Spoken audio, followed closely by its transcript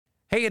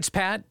Hey, it's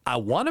Pat. I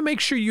want to make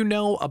sure you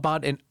know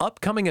about an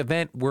upcoming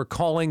event we're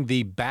calling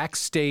the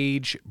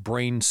Backstage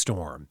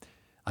Brainstorm.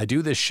 I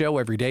do this show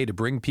every day to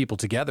bring people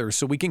together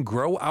so we can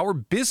grow our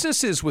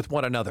businesses with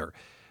one another.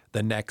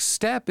 The next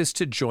step is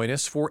to join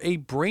us for a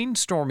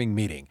brainstorming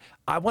meeting.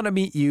 I want to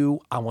meet you.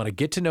 I want to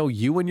get to know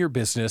you and your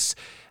business.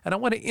 And I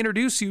want to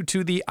introduce you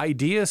to the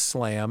Idea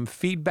Slam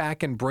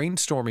feedback and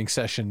brainstorming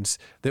sessions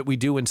that we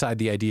do inside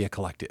the Idea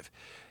Collective.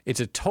 It's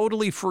a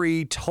totally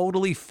free,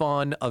 totally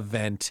fun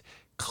event.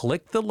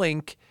 Click the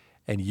link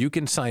and you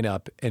can sign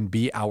up and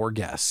be our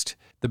guest.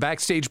 The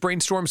Backstage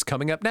Brainstorm's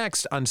coming up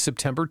next on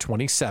September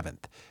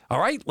 27th. All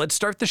right, let's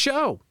start the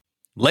show.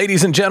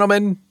 Ladies and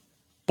gentlemen,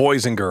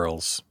 boys and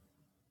girls,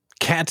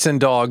 cats and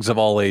dogs of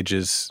all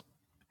ages,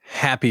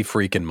 happy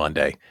freaking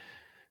Monday.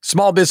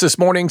 Small Business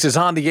Mornings is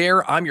on the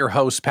air. I'm your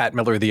host, Pat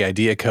Miller, the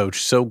Idea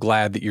Coach. So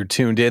glad that you're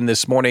tuned in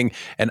this morning,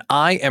 and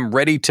I am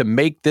ready to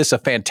make this a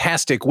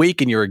fantastic week,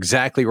 and you're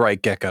exactly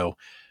right, Gecko.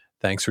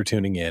 Thanks for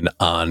tuning in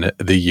on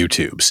the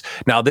YouTubes.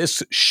 Now,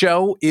 this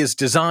show is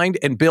designed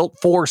and built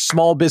for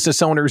small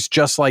business owners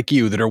just like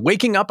you that are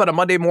waking up on a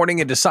Monday morning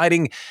and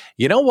deciding,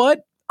 you know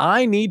what?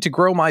 I need to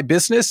grow my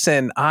business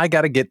and I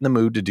got to get in the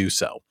mood to do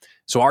so.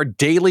 So our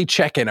daily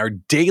check-in, our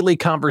daily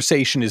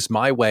conversation is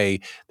my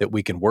way that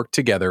we can work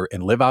together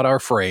and live out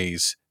our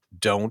phrase,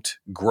 don't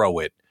grow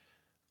it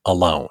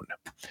alone.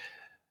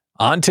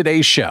 On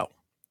today's show,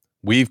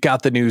 we've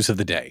got the news of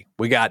the day.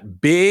 We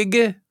got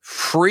big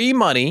free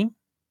money.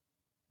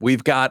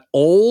 We've got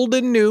old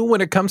and new when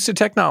it comes to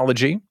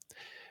technology.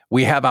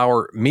 We have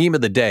our meme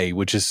of the day,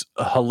 which is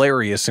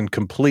hilarious and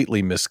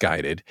completely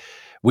misguided.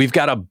 We've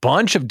got a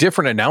bunch of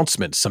different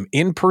announcements, some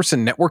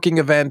in-person networking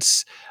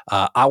events,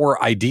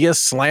 our Idea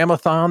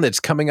Slamathon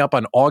that's coming up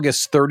on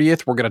August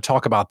 30th. We're going to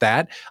talk about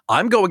that.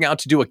 I'm going out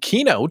to do a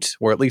keynote,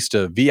 or at least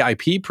a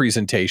VIP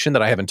presentation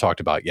that I haven't talked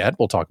about yet.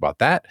 We'll talk about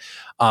that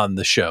on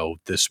the show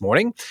this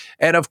morning.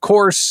 And of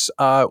course,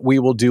 we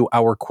will do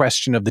our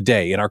question of the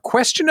day. And our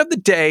question of the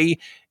day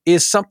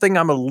is something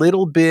I'm a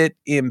little bit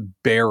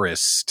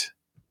embarrassed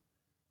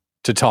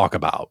to talk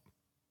about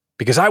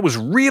because I was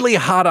really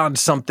hot on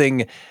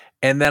something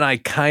and then I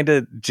kind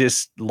of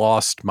just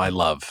lost my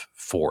love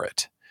for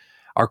it.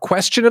 Our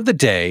question of the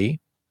day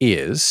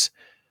is,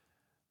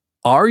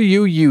 are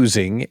you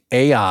using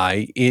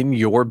AI in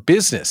your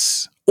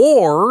business?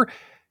 Or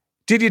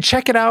did you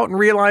check it out and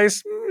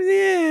realize,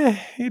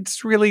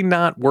 it's really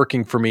not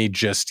working for me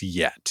just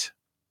yet?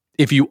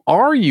 If you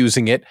are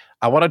using it,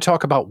 I want to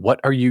talk about what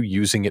are you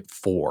using it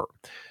for.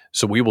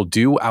 So we will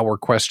do our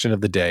question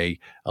of the day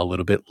a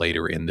little bit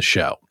later in the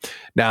show.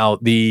 Now,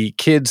 the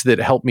kids that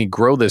help me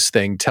grow this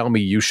thing tell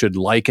me you should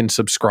like and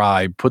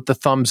subscribe, put the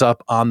thumbs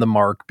up on the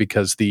mark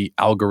because the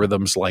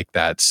algorithms like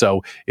that.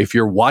 So if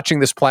you're watching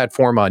this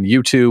platform on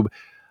YouTube,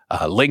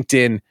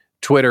 LinkedIn,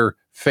 Twitter,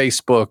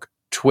 Facebook,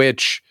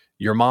 Twitch,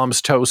 your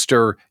mom's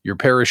toaster, your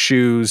pair of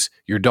shoes,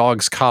 your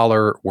dog's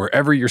collar,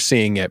 wherever you're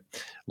seeing it,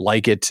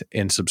 like it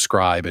and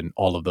subscribe and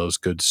all of those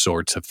good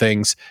sorts of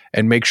things.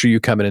 And make sure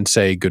you come in and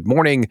say good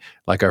morning,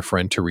 like our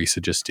friend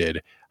Teresa just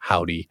did.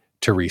 Howdy,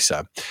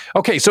 Teresa.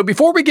 Okay, so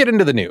before we get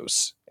into the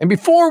news and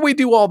before we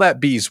do all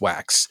that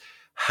beeswax,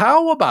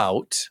 how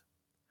about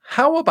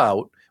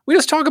we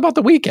just talk about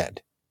the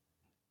weekend?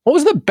 What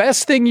was the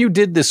best thing you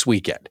did this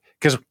weekend?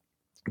 Because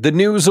the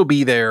news will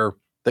be there.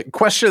 The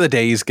question of the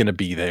day is going to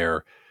be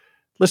there.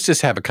 Let's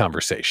just have a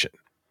conversation.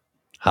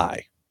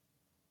 Hi,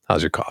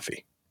 how's your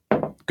coffee?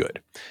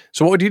 Good.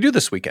 So what did you do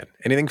this weekend?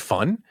 Anything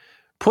fun?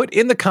 Put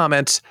in the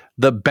comments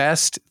the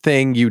best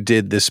thing you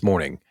did this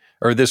morning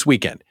or this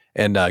weekend.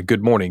 And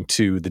good morning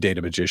to the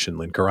data magician,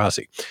 Lynn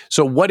Karazi.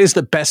 So what is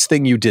the best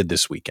thing you did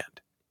this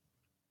weekend?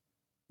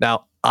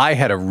 Now, I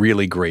had a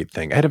really great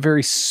thing. I had a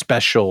very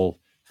special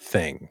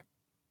thing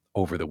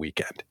over the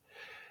weekend.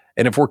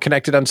 And if we're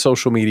connected on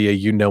social media,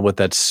 you know what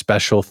that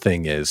special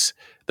thing is.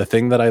 The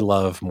thing that I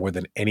love more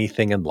than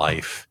anything in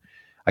life.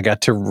 I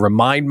got to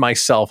remind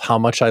myself how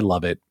much I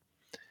love it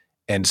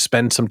and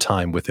spend some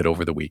time with it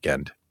over the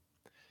weekend.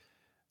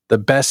 The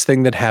best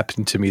thing that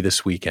happened to me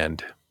this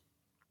weekend,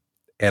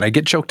 and I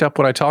get choked up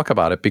when I talk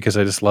about it because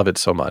I just love it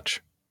so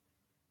much.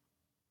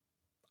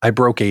 I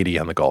broke 80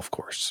 on the golf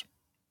course.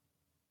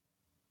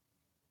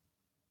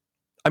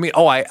 I mean,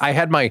 I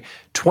had my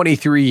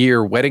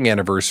 23-year wedding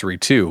anniversary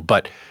too,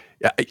 but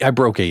I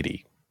broke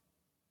 80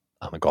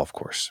 on the golf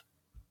course.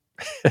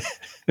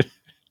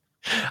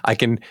 I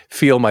can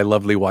feel my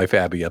lovely wife,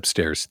 Abby,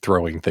 upstairs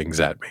throwing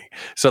things at me.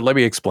 So let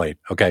me explain,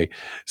 okay?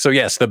 So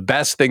yes, the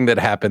best thing that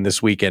happened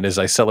this weekend is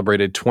I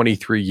celebrated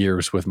 23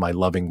 years with my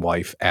loving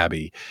wife,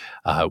 Abby.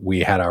 We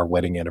had our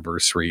wedding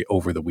anniversary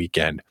over the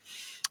weekend,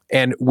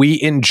 and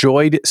we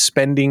enjoyed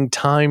spending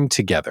time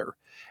together.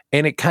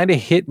 And it kind of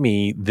hit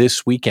me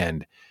this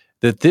weekend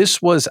that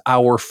this was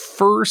our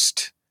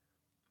first,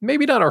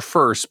 maybe not our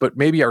first, but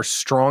maybe our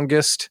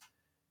strongest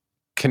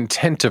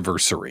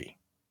contentiversary.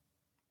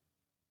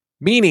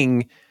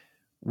 Meaning,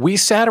 we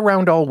sat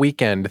around all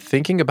weekend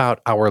thinking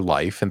about our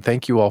life, and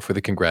thank you all for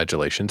the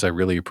congratulations. I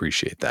really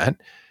appreciate that.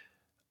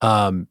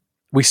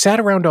 we sat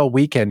around all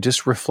weekend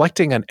just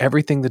reflecting on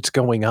everything that's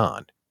going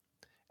on.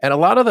 And a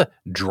lot of the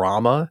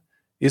drama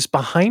is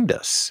behind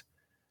us.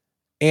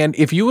 And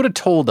if you would have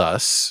told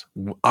us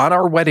on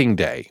our wedding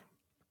day,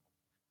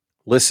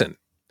 listen,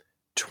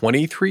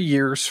 23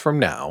 years from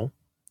now,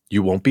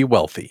 you won't be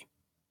wealthy.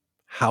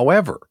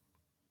 However,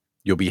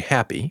 you'll be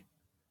happy.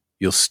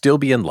 You'll still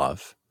be in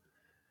love.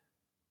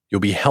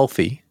 You'll be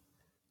healthy.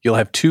 You'll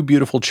have 2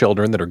 beautiful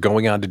children that are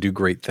going on to do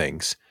great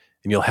things.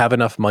 And you'll have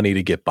enough money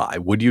to get by.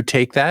 Would you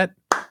take that?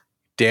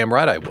 Damn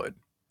right I would.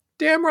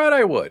 Damn right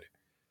I would.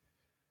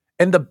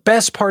 And the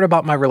best part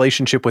about my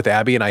relationship with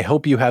Abby, and I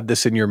hope you have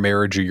this in your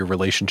marriage or your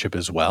relationship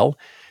as well,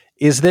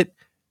 is that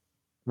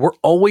we're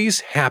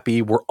always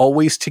happy, we're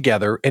always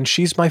together, and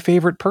she's my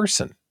favorite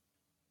person.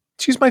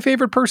 She's my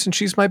favorite person.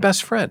 She's my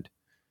best friend.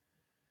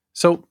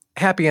 So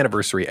happy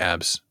anniversary,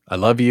 Abs. I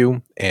love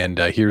you, and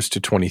here's to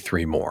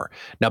 23 more.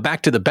 Now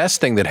back to the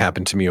best thing that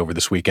happened to me over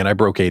this weekend. I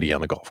broke 80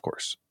 on the golf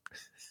course.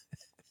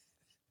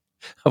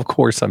 Of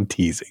course, I'm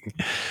teasing.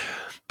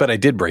 But I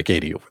did break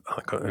 80.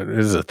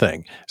 This is a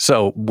thing.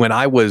 So when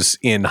I was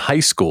in high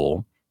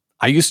school,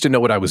 I used to know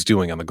what I was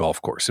doing on the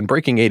golf course, and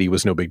breaking 80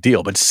 was no big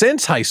deal. But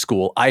since high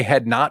school, I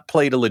had not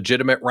played a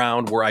legitimate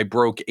round where I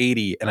broke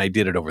 80, and I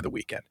did it over the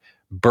weekend.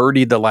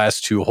 Birdied the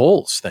last 2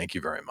 holes. Thank you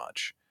very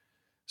much.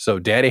 So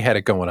Daddy had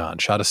it going on,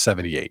 shot a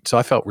 78. So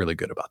I felt really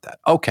good about that.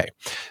 Okay.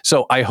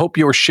 So I hope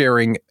you're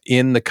sharing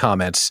in the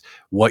comments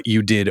what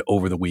you did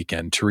over the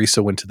weekend.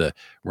 Teresa went to the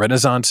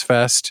Renaissance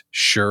Fest.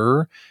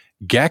 Sure.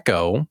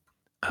 Gecko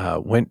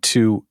went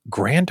to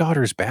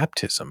granddaughter's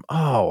baptism.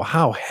 Oh,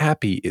 how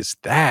happy is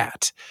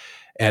that?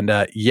 And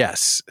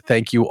yes,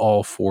 thank you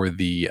all for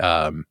the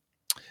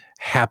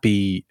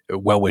happy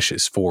well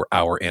wishes for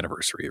our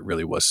anniversary. It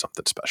really was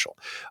something special.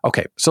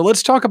 Okay, so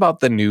let's talk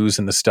about the news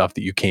and the stuff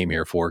that you came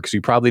here for, because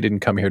you probably didn't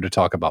come here to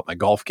talk about my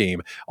golf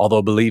game,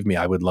 although believe me,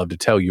 I would love to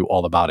tell you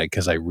all about it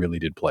because I really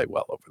did play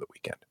well over the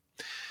weekend.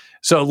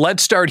 So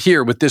let's start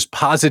here with this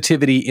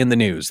positivity in the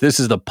news. This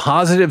is the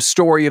positive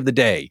story of the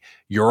day.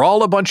 You're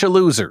all a bunch of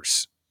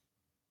losers.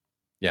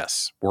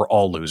 Yes, we're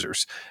all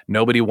losers.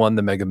 Nobody won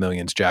the Mega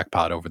Millions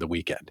jackpot over the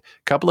weekend.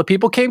 A couple of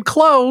people came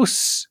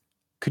close.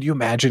 Could you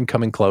imagine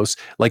coming close?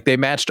 Like they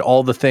matched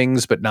all the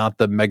things, but not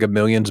the Mega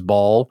Millions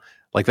ball.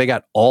 Like they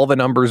got all the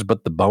numbers,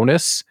 but the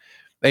bonus.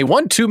 They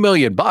won $2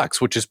 million,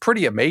 which is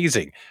pretty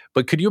amazing.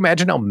 But could you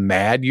imagine how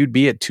mad you'd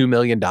be at $2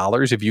 million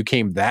if you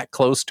came that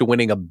close to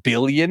winning $1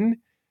 billion?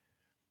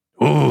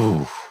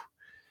 Ooh.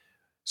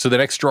 So the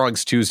next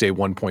drawing's Tuesday,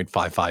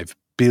 $1.55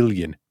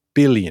 billion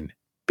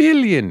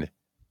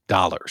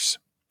dollars.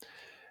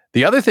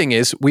 The other thing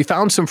is we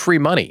found some free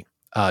money.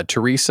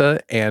 Teresa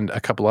and a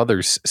couple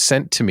others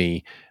sent to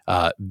me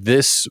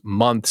this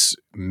month's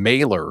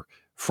mailer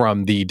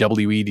from the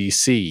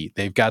WEDC.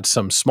 They've got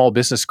some small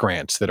business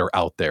grants that are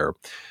out there.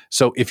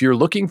 So if you're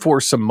looking for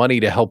some money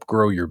to help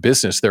grow your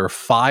business, there are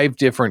 5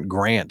 different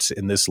grants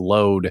in this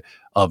load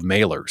of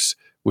mailers,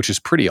 which is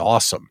pretty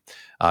awesome.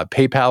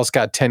 PayPal's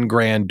got 10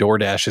 grand.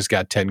 DoorDash has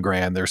got 10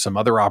 grand. There's some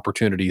other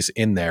opportunities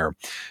in there.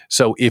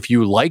 So if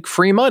you like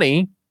free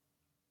money,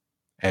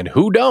 and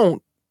who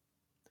don't,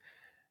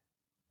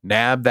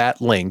 nab that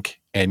link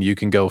and you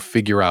can go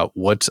figure out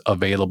what's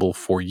available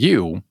for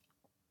you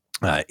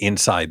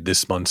inside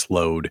this month's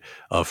load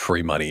of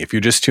free money. If you're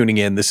just tuning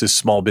in, this is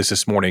Small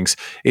Business Mornings.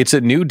 It's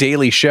a new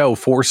daily show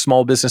for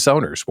small business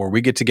owners where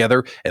we get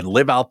together and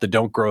live out the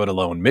Don't Grow It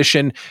Alone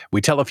mission.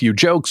 We tell a few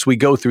jokes, we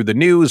go through the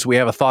news, we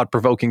have a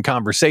thought-provoking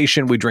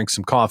conversation, we drink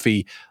some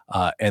coffee,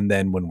 and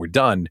then when we're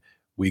done,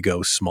 we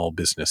go small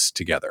business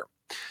together.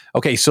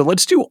 Okay, so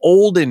let's do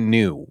old and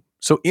new.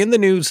 So in the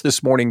news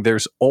this morning,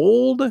 there's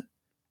old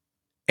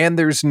and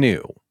there's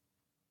new.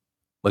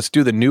 Let's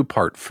do the new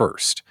part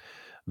first.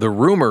 The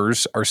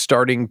rumors are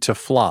starting to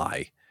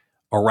fly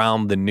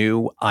around the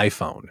new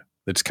iPhone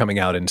that's coming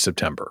out in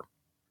September.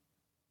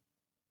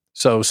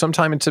 So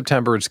sometime in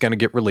September, it's going to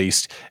get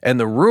released, and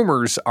the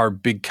rumors are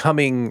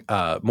becoming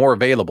more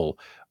available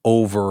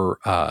over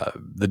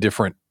the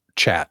different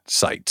chat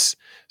sites.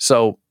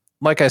 So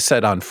like I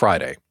said on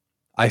Friday,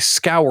 I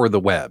scour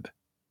the web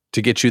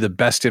to get you the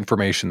best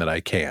information that I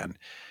can.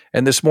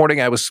 And this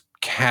morning I was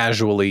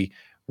casually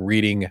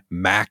reading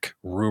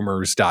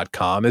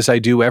macrumors.com as I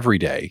do every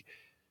day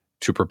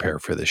to prepare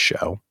for this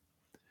show.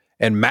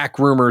 And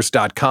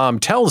macrumors.com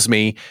tells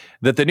me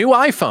that the new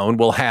iPhone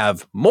will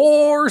have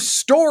more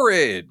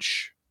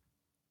storage.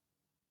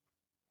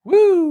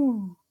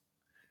 Woo!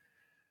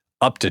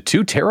 Up to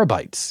 2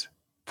 terabytes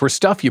for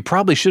stuff you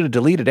probably should have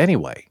deleted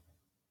anyway.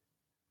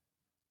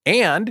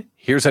 And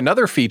here's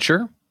another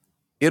feature.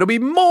 It'll be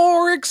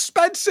more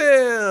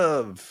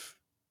expensive.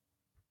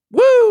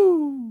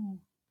 Woo!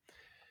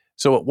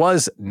 So it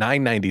was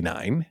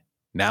 $9.99.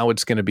 Now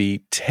it's going to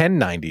be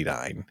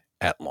 $10.99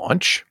 at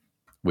launch,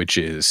 which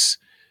is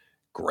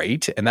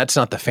great. And that's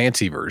not the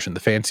fancy version. The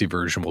fancy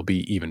version will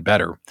be even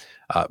better,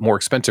 more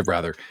expensive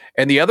rather.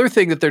 And the other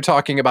thing that they're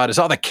talking about is,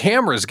 the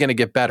camera is going to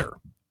get better.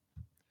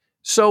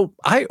 So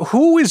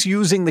who is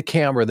using the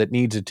camera that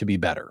needs it to be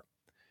better?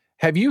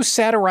 Have you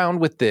sat around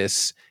with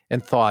this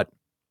and thought,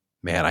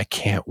 Man, I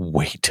can't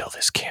wait till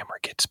this camera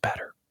gets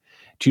better.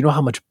 Do you know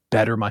how much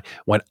better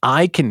when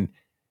I can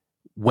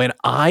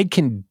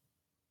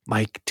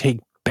like take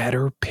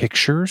better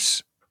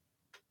pictures,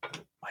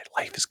 my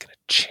life is going to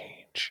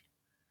change.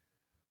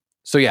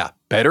 So yeah,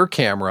 better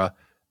camera,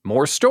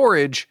 more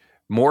storage,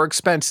 more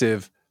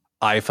expensive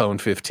iPhone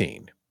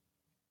 15.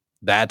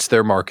 That's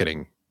their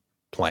marketing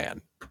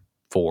plan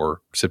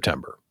for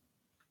September.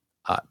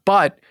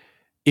 But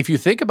if you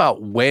think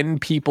about when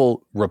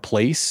people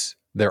replace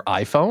their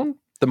iPhone,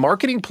 the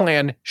marketing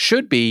plan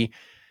should be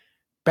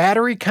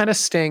battery kind of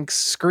stinks,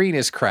 screen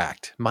is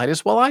cracked. Might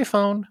as well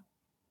iPhone.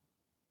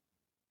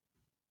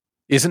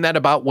 Isn't that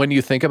about when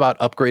you think about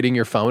upgrading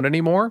your phone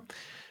anymore?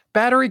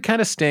 Battery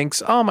kind of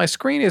stinks. Oh, my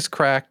screen is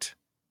cracked.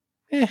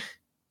 It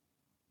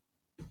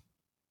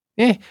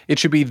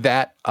should be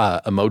that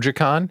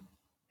emojicon.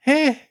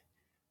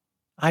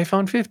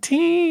 iPhone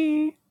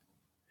 15.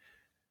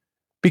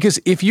 Because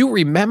if you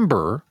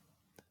remember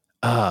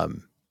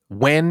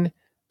when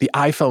the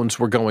iPhones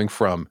were going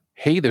from,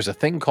 hey, there's a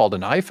thing called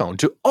an iPhone,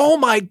 to, oh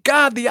my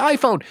God, the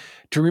iPhone.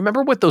 Do you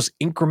remember what those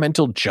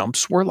incremental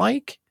jumps were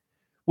like?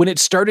 When it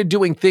started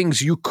doing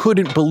things you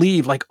couldn't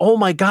believe, like, oh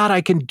my God,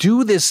 I can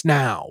do this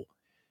now.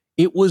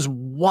 It was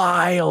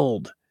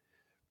wild.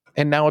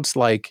 And now it's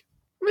like,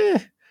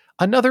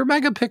 another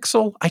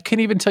megapixel. I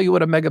can't even tell you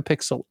what a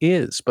megapixel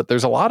is, but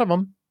there's a lot of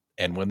them.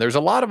 And when there's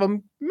a lot of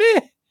them,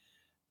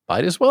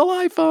 might as well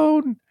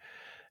iPhone.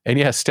 And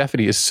yes,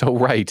 Stephanie is so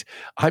right.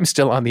 I'm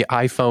still on the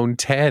iPhone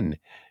 10.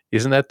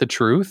 Isn't that the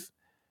truth?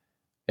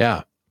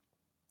 Yeah.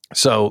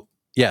 So,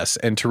 yes.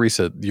 And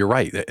Teresa, you're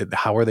right.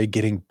 How are they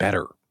getting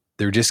better?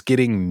 They're just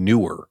getting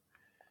newer.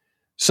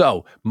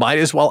 So, might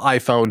as well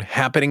iPhone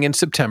happening in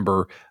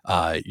September.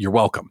 You're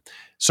welcome.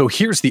 So,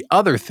 here's the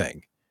other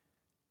thing.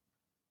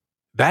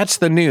 That's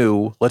the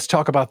new. Let's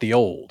talk about the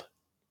old.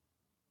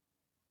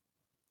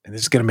 And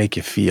this is going to make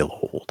you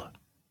feel old.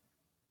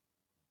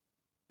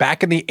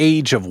 Back in the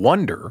age of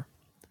wonder,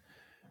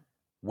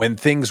 when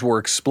things were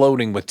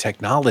exploding with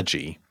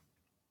technology,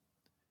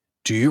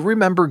 do you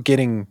remember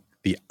getting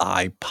the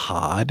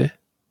iPod?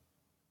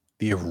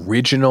 The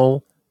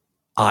original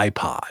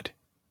iPod.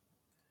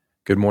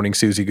 Good morning,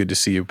 Susie. Good to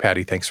see you.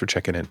 Patty, thanks for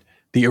checking in.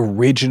 The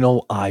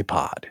original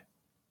iPod.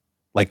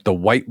 Like the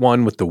white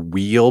one with the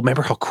wheel.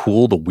 Remember how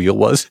cool the wheel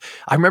was?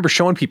 I remember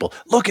showing people,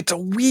 look, it's a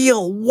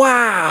wheel.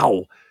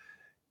 Wow.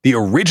 The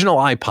original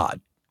iPod.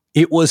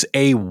 It was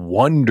a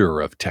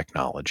wonder of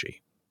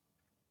technology.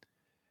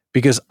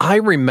 Because I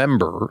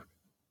remember,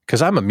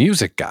 because I'm a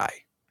music guy,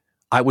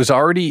 I was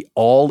already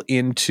all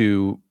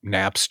into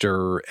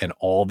Napster and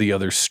all the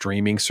other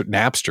streaming.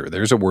 Napster,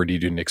 there's a word you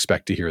didn't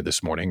expect to hear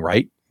this morning,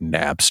 right?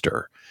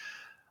 Napster.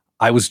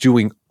 I was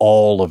doing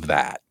all of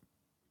that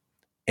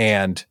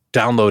and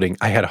downloading.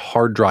 I had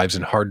hard drives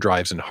and hard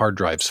drives and hard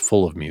drives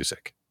full of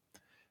music.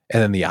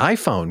 And then the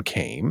iPhone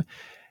came,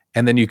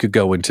 and then you could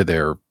go into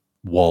their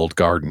walled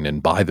garden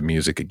and buy the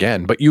music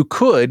again, but you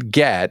could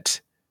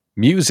get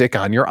music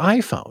on your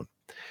iPhone.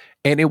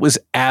 And it was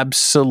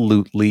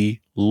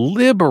absolutely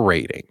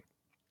liberating,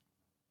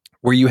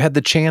 where you had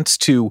the chance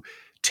to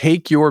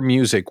take your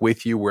music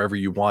with you wherever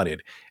you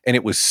wanted. And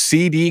it was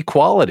CD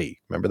quality.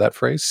 Remember that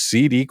phrase?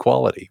 CD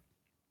quality.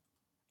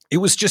 It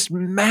was just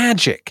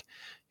magic.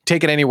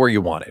 Take it anywhere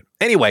you wanted.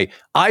 Anyway,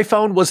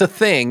 iPhone was a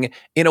thing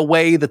in a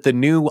way that the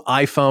new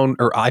iPhone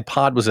or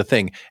iPod was a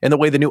thing, and the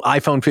way the new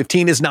iPhone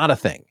 15 is not a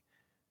thing.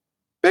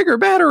 Bigger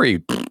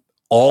battery.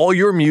 All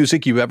your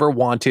music you ever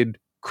wanted,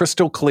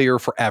 crystal clear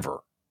forever.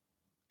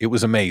 It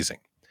was amazing.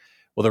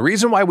 Well, the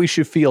reason why we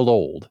should feel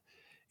old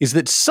is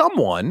that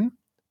someone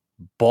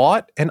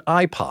bought an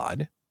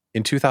iPod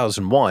in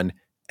 2001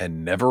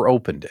 and never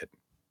opened it.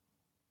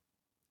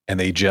 And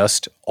they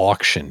just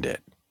auctioned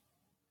it.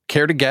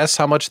 Care to guess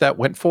how much that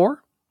went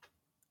for?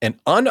 An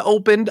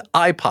unopened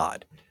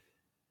iPod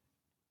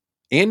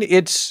in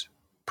its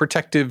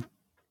protective,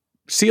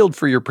 sealed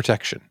for your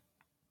protection,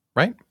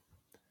 right?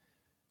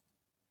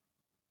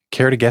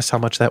 Care to guess how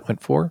much that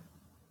went for?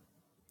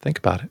 Think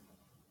about it.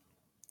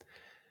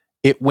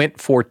 It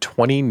went for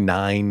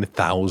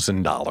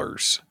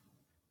 $29,000.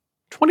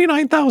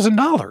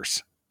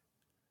 $29,000.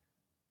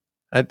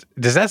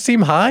 Does that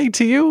seem high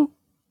to you?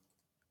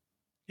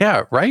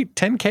 Yeah, right?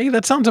 10K?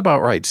 That sounds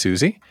about right,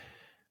 Susie.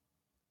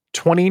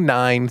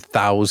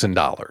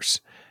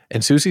 $29,000.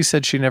 And Susie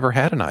said she never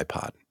had an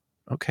iPod.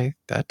 Okay,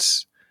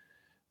 that's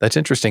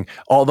interesting.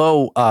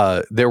 Although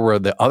there were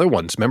the other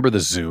ones. Remember the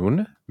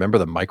Zune? Remember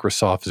the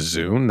Microsoft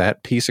Zune?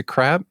 That piece of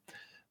crap?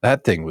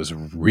 That thing was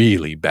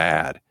really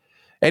bad.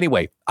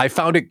 Anyway, I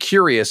found it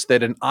curious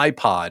that an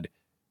iPod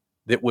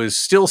that was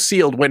still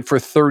sealed went for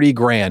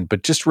 $30,000,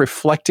 but just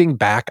reflecting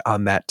back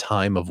on that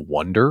time of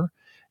wonder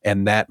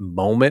and that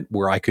moment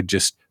where I could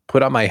just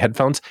put on my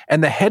headphones,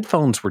 and the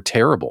headphones were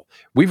terrible.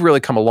 We've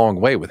really come a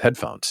long way with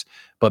headphones,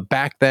 but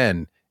back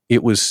then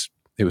it was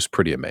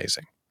pretty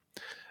amazing.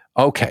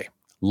 Okay,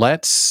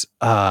 let's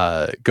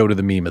go to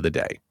the meme of the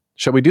day.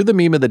 Shall we do the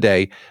meme of the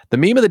day? The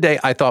meme of the day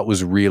I thought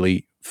was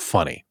really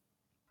funny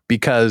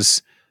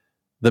because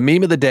the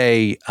meme of the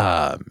day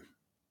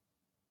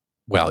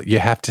Well, you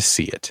have to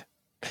see it.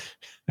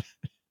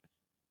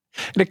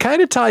 And it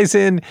kind of ties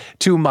in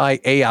to my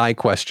AI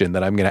question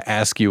that I'm going to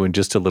ask you in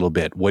just a little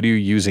bit. What are you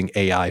using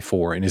AI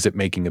for? And is it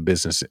making a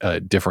business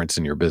difference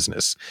in your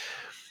business?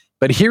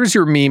 But here's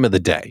your meme of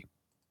the day.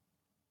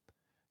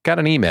 Got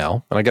an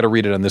email, and I got to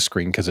read it on this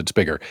screen because it's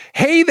bigger.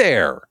 Hey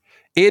there,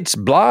 it's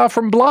blah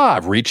from blah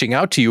reaching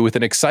out to you with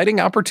an exciting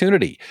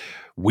opportunity.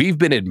 We've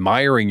been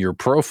admiring your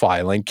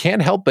profile and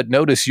can't help but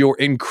notice your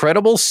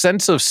incredible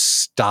sense of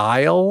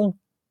style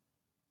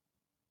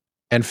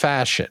and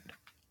fashion.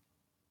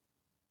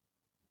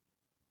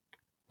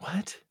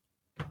 What?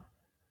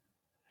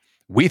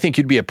 We think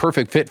you'd be a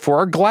perfect fit for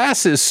our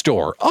glasses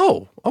store.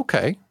 Oh,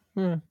 okay.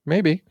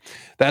 Maybe.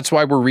 That's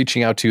why we're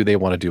reaching out to you. They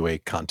want to do a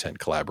content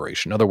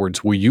collaboration. In other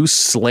words, will you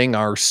sling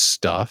our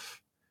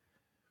stuff?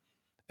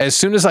 As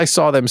soon as I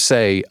saw them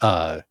say,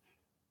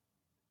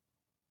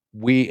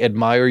 we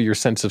admire your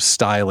sense of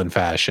style and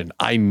fashion,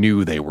 I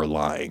knew they were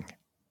lying.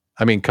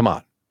 I mean, come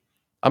on.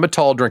 I'm a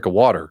tall drink of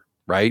water,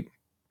 right?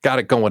 Got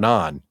it going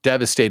on.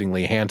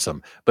 Devastatingly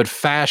handsome. But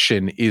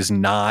fashion is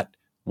not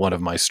one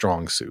of my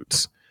strong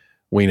suits.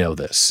 We know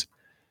this.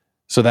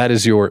 So that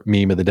is your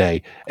meme of the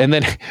day. And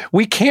then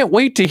we can't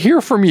wait to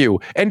hear from you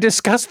and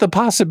discuss the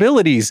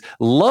possibilities.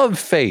 Love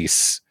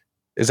face.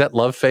 Is that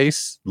love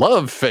face?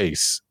 Love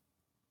face.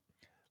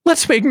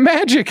 Let's make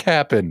magic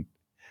happen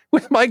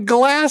with my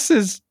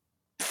glasses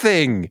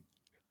thing.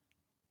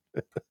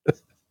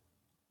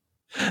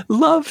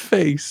 Love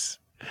face.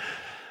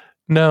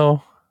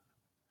 No,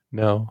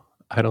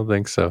 I don't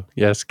think so.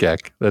 Yes,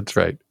 Geck, that's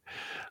right.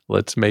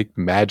 Let's make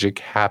magic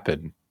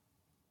happen.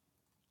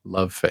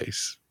 Love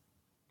face.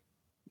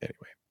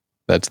 Anyway,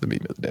 that's the meme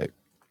of the day.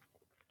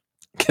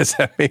 Because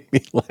that made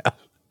me laugh.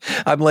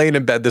 I'm laying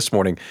in bed this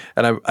morning,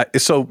 and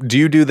so do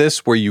you do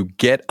this where you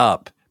get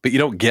up, but you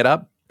don't get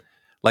up?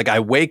 Like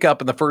I wake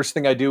up and the first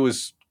thing I do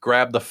is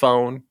grab the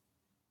phone,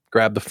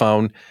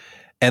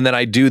 and then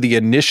I do the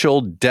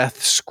initial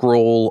death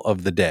scroll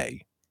of the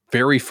day.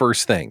 Very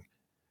first thing.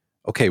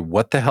 Okay,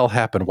 what the hell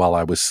happened while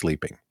I was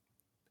sleeping?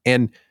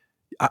 And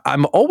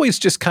I'm always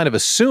just kind of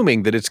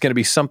assuming that it's going to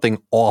be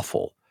something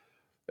awful.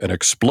 An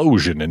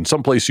explosion in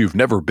someplace you've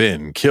never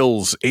been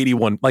kills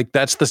 81. Like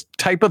that's the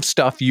type of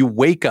stuff you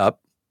wake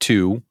up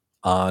to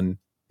on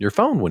your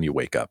phone when you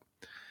wake up.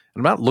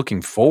 I'm not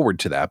looking forward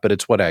to that, but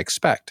it's what I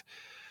expect.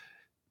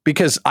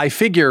 Because I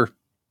figure,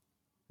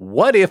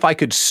 what if I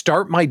could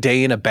start my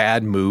day in a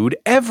bad mood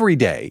every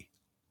day?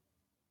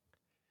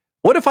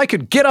 What if I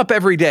could get up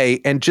every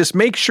day and just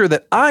make sure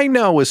that I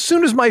know as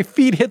soon as my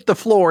feet hit the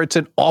floor, it's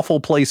an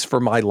awful place for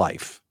my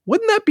life?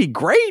 Wouldn't that be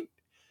great?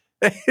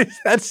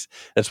 That's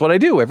what I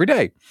do every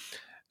day.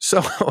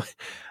 So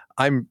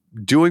I'm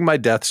doing my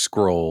death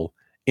scroll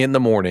in the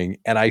morning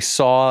and I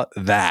saw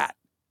that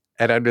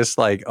and I'm just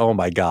like, oh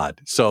my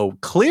God. So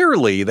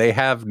clearly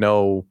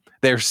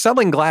they're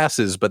selling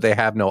glasses, but they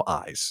have no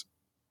eyes.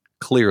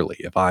 Clearly,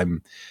 if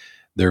I'm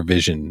their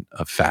vision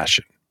of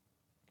fashion.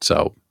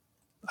 So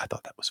I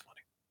thought that was funny.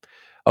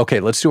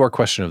 Okay, let's do our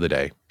question of the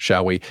day,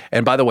 shall we?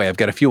 And by the way, I've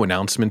got a few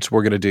announcements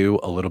we're going to do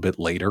a little bit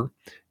later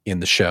in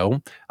the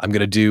show. I'm going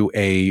to do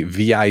a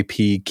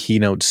VIP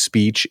keynote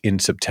speech in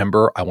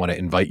September. I want to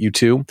invite you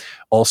to.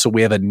 Also,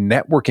 we have a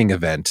networking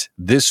event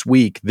this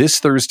week, this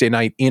Thursday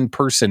night in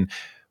person,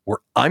 where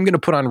I'm going to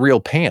put on real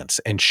pants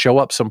and show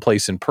up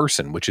someplace in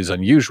person, which is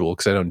unusual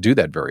because I don't do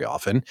that very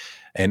often.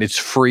 And it's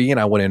free, and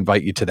I want to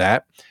invite you to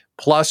that.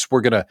 Plus, we're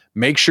going to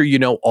make sure you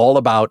know all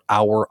about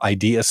our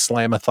Idea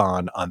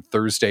Slamathon on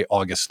Thursday,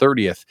 August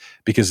 30th,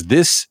 because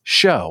this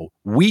show,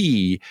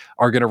 we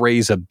are going to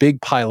raise a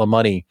big pile of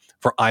money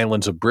for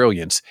Islands of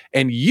Brilliance.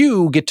 And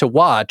you get to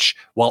watch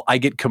while I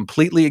get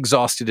completely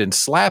exhausted and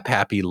slap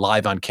happy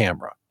live on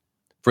camera.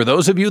 For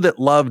those of you that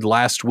loved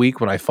last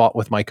week when I fought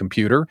with my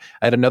computer,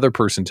 I had another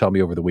person tell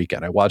me over the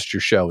weekend, I watched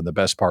your show and the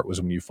best part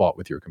was when you fought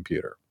with your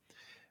computer.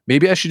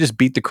 Maybe I should just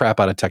beat the crap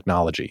out of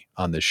technology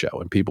on this show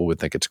and people would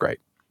think it's great.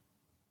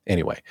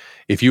 Anyway,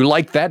 if you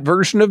like that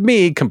version of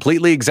me,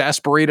 completely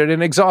exasperated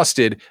and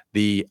exhausted,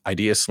 the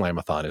Idea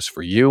Slamathon is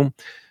for you.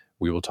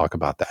 We will talk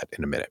about that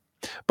in a minute.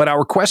 But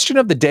our question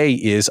of the day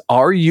is,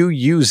 are you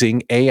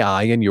using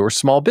AI in your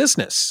small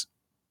business?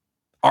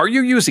 Are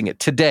you using it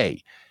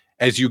today?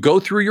 As you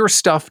go through your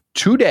stuff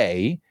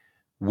today,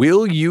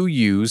 will you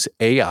use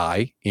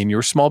AI in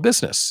your small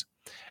business?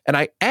 And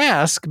I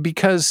ask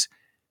because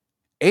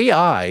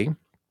AI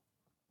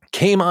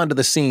came onto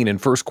the scene in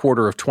first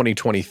quarter of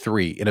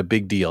 2023 in a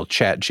big deal.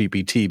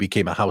 ChatGPT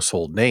became a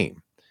household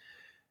name.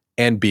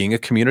 And being a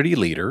community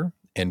leader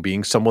and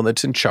being someone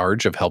that's in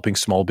charge of helping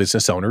small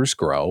business owners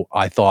grow,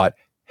 I thought,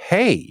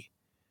 hey,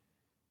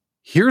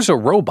 here's a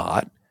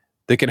robot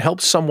that can help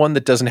someone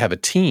that doesn't have a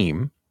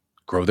team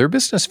grow their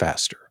business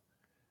faster.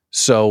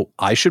 So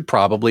I should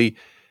probably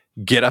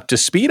get up to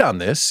speed on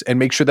this and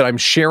make sure that I'm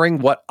sharing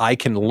what I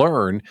can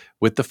learn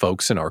with the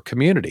folks in our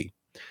community.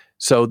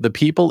 So the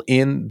people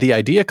in the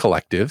Idea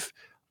Collective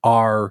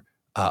are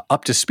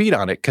up to speed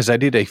on it because I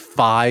did a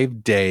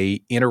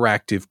 5-day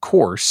interactive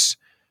course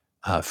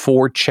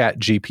for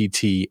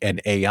ChatGPT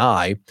and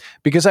AI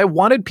because I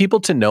wanted people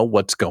to know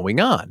what's going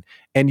on.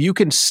 And you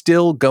can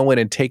still go in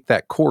and take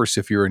that course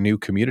if you're a new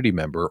community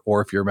member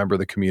or if you're a member of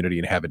the community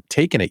and haven't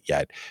taken it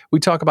yet. We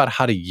talk about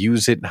how to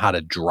use it and how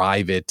to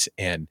drive it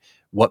and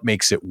what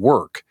makes it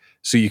work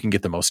so you can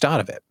get the most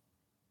out of it.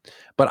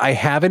 But I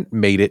haven't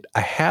made it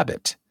a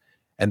habit.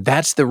 And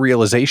that's the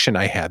realization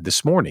I had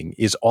this morning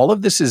is all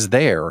of this is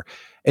there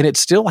and it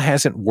still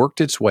hasn't worked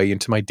its way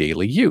into my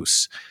daily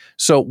use.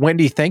 So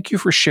Wendy, thank you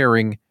for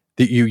sharing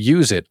that you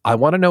use it. I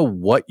want to know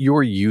what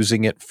you're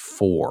using it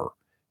for.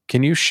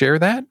 Can you share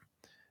that?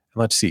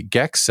 Let's see.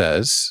 Geck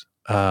says,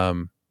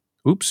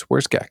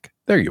 where's Geck?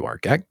 There you are,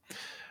 Geck.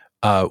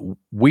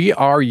 We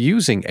are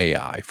using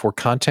AI for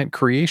content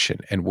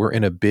creation, and we're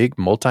in a big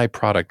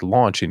multi-product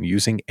launch and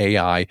using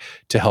AI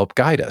to help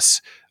guide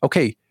us.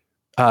 Okay,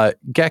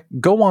 Geck,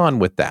 go on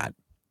with that.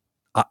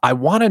 I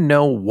want to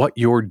know what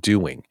you're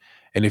doing.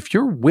 And if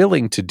you're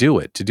willing to do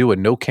it, to do a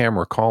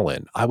no-camera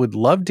call-in, I would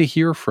love to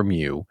hear from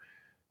you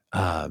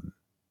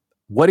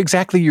what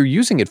exactly you're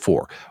using it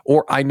for.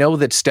 Or I know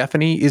that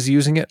Stephanie is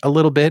using it a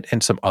little bit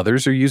and some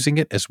others are using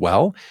it as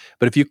well.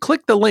 But if you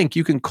click the link,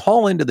 you can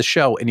call into the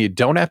show and you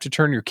don't have to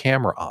turn your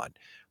camera on.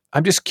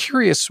 I'm just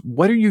curious,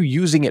 what are you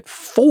using it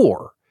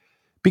for?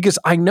 Because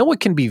I know it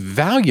can be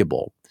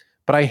valuable,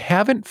 but I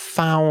haven't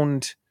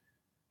found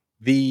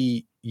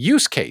the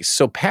use case.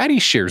 So Patty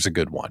shares a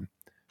good one,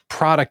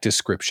 product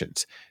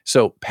descriptions.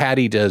 So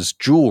Patty does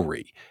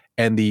jewelry.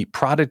 And the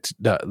product,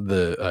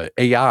 the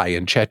AI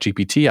and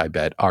ChatGPT, I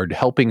bet, are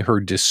helping her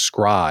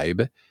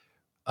describe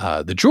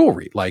the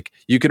jewelry. Like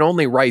you can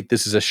only write,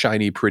 this is a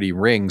shiny, pretty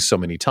ring so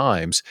many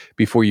times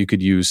before you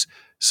could use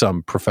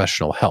some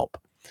professional help.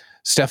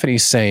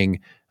 Stephanie's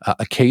saying,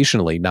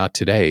 occasionally, not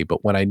today,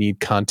 but when I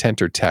need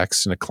content or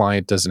text and a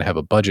client doesn't have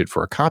a budget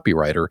for a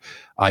copywriter,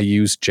 I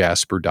use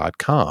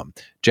Jasper.com.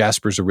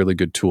 Jasper's a really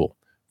good tool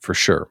for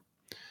sure.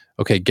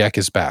 Okay, Geck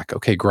is back.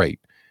 Okay, great.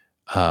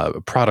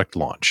 Product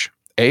launch.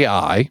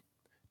 AI.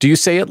 Do you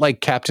say it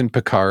like Captain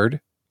Picard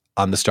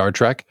on the Star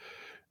Trek?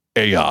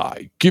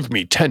 AI, give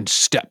me 10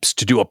 steps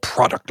to do a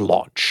product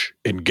launch.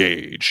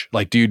 Engage.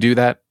 Like, do you do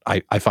that?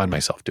 I find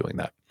myself doing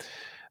that.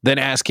 Then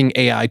asking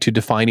AI to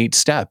define each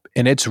step.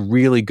 And it's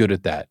really good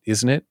at that,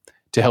 isn't it?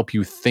 To help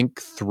you think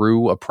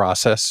through a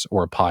process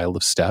or a pile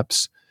of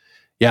steps.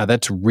 Yeah,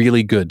 that's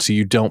really good. So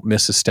you don't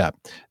miss a step.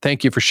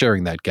 Thank you for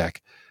sharing that,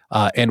 Geck.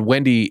 And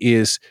Wendy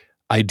is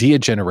idea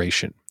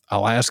generation.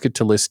 I'll ask it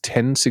to list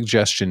 10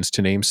 suggestions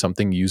to name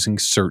something using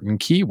certain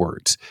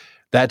keywords.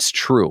 That's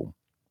true.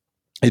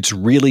 It's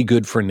really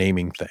good for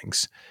naming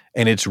things,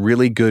 and it's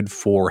really good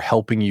for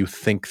helping you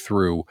think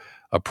through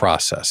a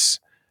process.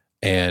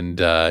 And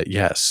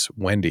yes,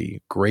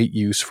 Wendy, great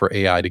use for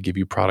AI to give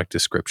you product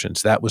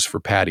descriptions. That was for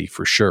Patty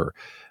for sure.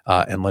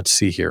 And let's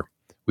see here.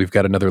 We've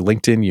got another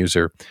LinkedIn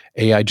user.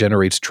 AI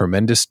generates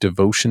tremendous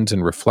devotions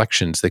and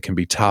reflections that can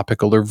be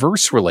topical or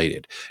verse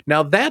related.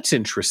 Now that's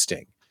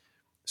interesting.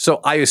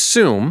 So I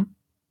assume,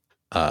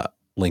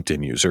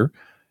 LinkedIn user,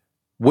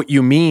 what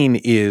you mean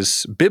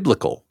is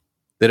biblical,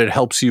 that it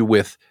helps you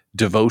with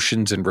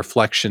devotions and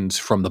reflections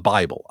from the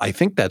Bible. I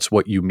think that's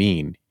what you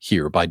mean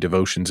here by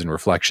devotions and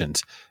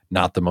reflections,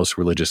 not the most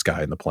religious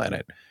guy on the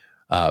planet.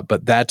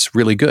 But that's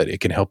really good. It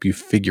can help you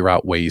figure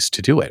out ways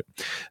to do it.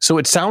 So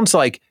it sounds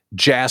like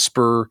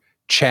Jasper,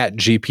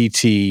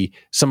 ChatGPT,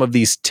 some of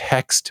these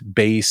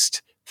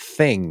text-based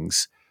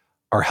things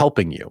are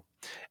helping you.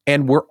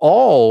 And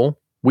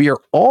we are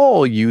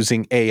all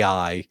using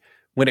AI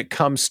when it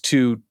comes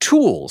to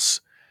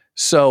tools.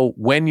 So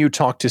when you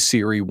talk to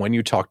Siri, when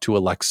you talk to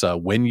Alexa,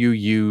 when you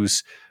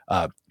use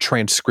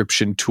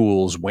transcription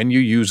tools, when you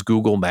use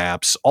Google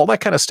Maps, all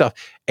that kind of stuff,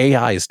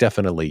 AI is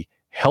definitely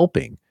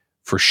helping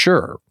for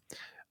sure.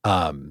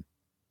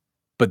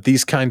 But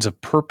these kinds of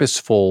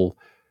purposeful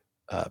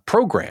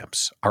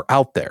programs are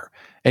out there.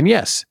 And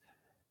yes,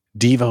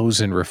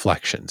 Devos and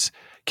reflections.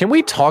 Can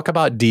we talk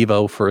about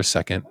Devo for a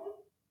second?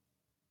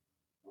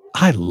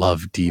 I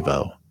love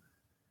Devo.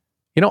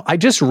 I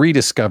just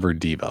rediscovered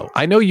Devo.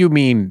 I know you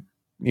mean,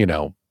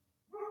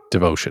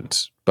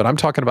 devotions, but I'm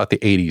talking about the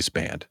 80s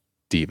band,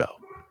 Devo.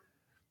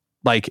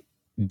 Like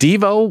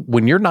Devo,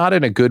 when you're not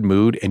in a good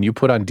mood and you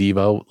put on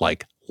Devo,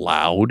 like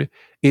loud,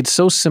 it's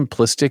so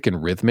simplistic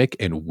and rhythmic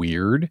and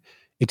weird.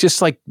 It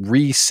just like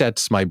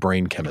resets my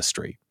brain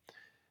chemistry.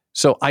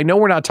 So I know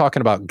we're not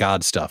talking about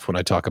God stuff when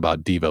I talk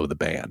about Devo the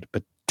band,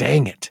 but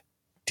dang it,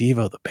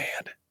 Devo the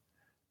band.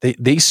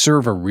 They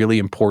serve a really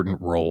important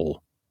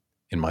role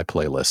in my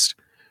playlist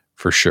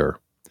for sure.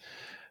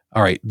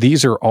 All right,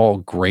 these are all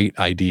great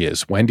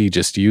ideas. Wendy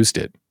just used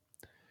it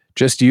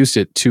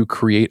to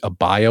create a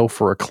bio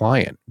for a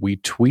client. We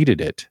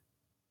tweeted it,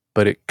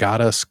 but it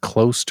got us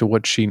close to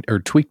what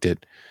tweaked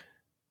it.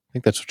 I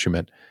think that's what you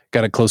meant.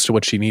 Got it close to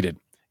what she needed.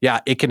 Yeah,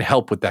 it can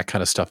help with that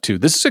kind of stuff too.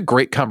 This is a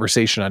great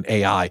conversation on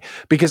AI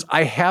because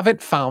I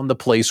haven't found the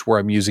place where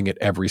I'm using it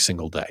every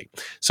single day.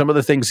 Some of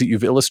the things that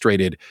you've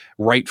illustrated,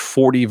 write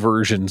 40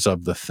 versions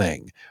of the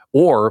thing.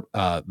 Or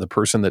the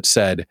person that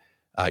said,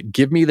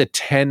 give me the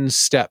 10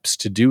 steps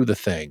to do the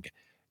thing.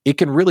 it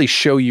can really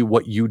show you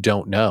what you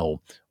don't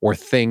know or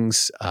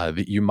things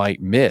that you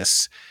might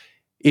miss.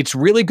 It's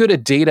really good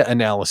at data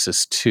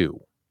analysis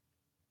too.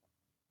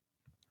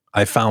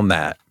 I found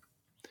that.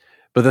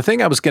 But the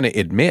thing I was going to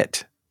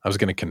admit, I was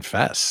going to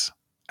confess,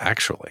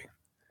 actually,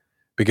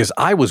 because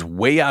I was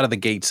way out of the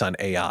gates on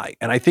AI.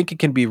 And I think it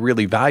can be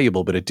really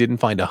valuable, but it didn't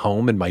find a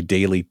home in my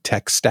daily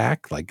tech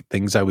stack, like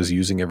things I was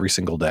using every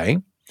single day.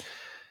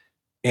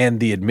 And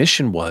the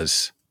admission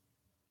was,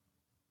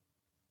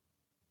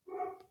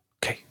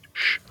 okay,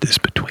 this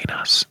between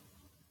us.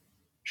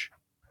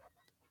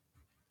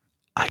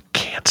 I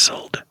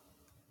canceled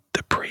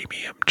the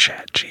premium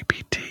Chat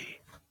GPT.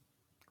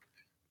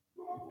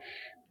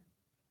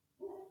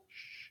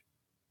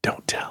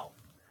 Don't tell.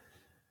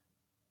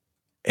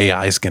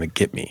 AI is going to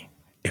get me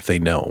if they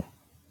know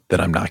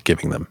that I'm not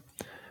giving them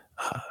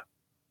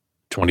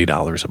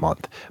 $20 a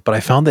month. But I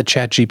found that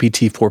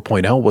ChatGPT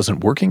 4.0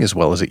 wasn't working as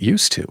well as it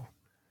used to.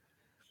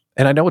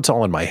 And I know it's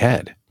all in my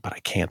head, but I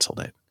canceled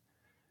it.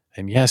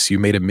 And yes, you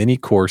made a mini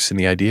course in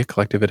the Idea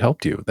Collective. It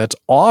helped you. That's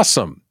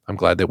awesome. I'm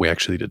glad that we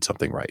actually did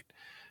something right.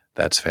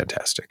 That's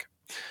fantastic.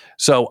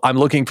 So I'm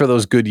looking for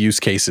those good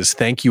use cases.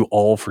 Thank you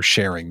all for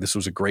sharing. This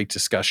was a great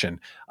discussion.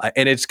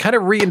 And it's kind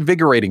of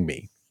reinvigorating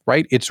me,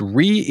 right? It's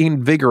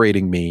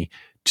reinvigorating me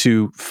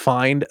to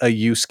find a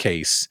use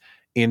case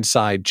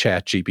inside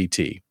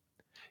ChatGPT.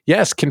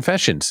 Yes,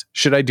 confessions.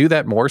 Should I do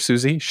that more,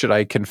 Susie? Should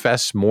I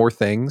confess more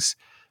things?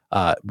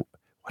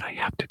 Would I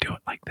have to do it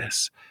like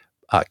this?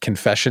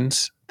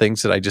 Confessions,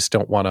 things that I just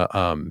don't want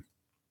to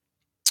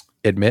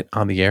admit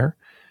on the air.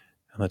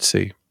 Let's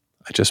see.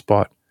 I just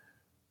bought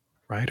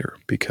Writer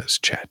because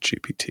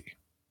ChatGPT.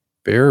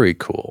 Very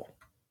cool.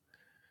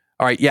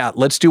 All right. Yeah.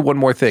 Let's do one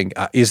more thing.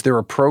 Is there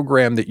a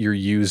program that you're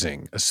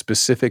using, a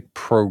specific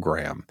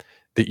program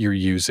that you're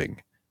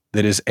using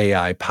that is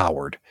AI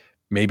powered?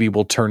 Maybe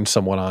we'll turn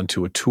someone on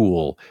to a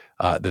tool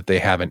that they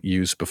haven't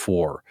used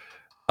before.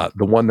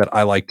 The one that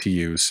I like to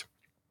use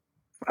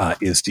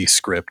is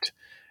Descript.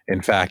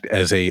 In fact,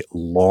 as a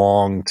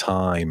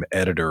long-time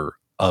editor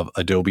of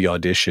Adobe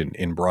Audition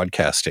in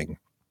broadcasting,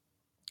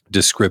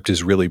 Descript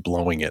is really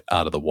blowing it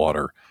out of the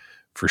water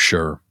for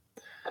sure.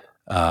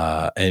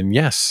 And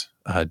yes,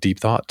 Deep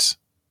Thoughts.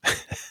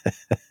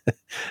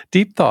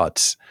 Deep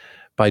Thoughts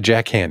by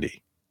Jack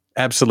Handy.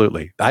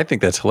 Absolutely. I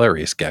think that's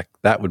hilarious, Gek.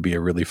 That would be a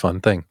really fun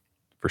thing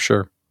for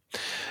sure.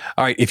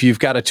 All right. If you've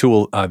got a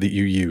tool that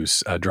you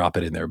use, drop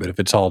it in there. But if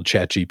it's all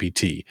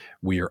ChatGPT,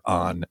 we are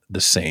on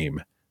the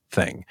same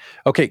thing.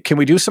 Okay. Can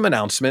we do some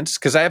announcements?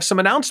 Because I have some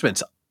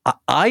announcements.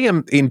 I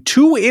am in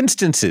two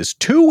instances,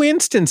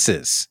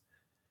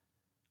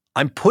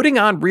 I'm putting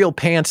on real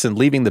pants and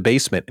leaving the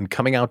basement and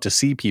coming out to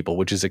see people,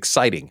 which is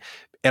exciting.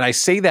 And I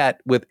say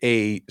that with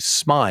a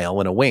smile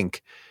and a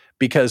wink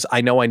because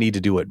I know I need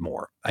to do it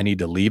more. I need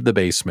to leave the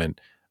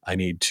basement. I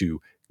need to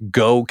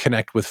go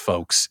connect with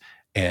folks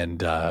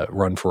and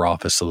run for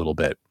office a little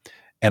bit.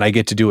 And I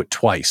get to do it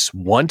twice.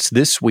 Once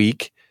this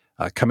week,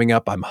 coming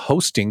up, I'm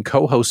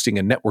co-hosting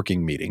a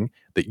networking meeting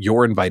that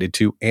you're invited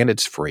to, and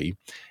it's free.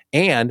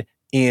 And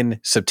in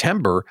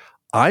September,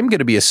 I'm going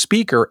to be a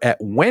speaker at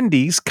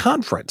Wendy's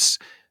conference.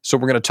 So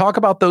we're going to talk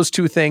about those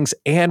two things,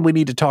 and we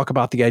need to talk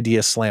about the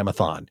Idea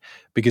Slamathon.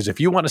 Because if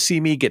you want to see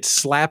me get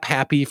slap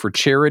happy for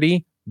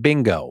charity,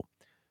 bingo.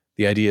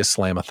 The Idea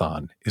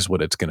Slamathon is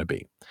what it's going to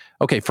be.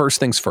 Okay, first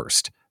things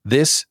first.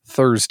 This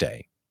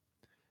Thursday,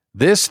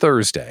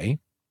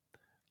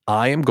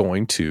 I am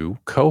going to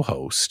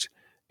co-host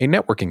a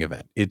networking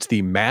event. It's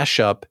the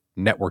Mashup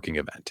Networking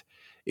Event.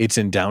 It's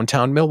in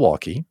downtown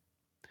Milwaukee.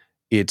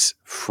 It's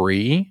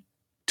free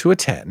to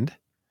attend,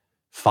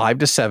 5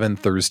 to 7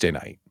 Thursday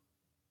night.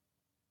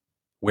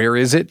 Where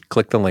is it?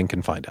 Click the link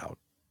and find out.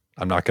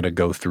 I'm not going to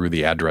go through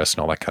the address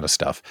and all that kind of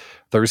stuff.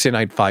 Thursday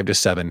night, 5 to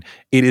 7.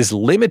 It is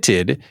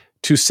limited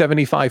to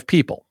 75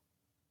 people.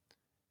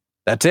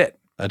 That's it.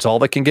 That's all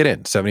that can get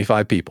in,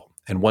 75 people.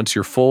 And once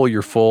you're full,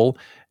 you're full.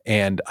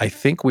 And I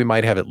think we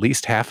might have at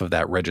least half of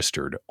that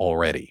registered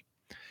already.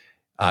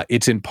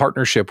 It's in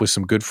partnership with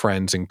some good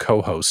friends and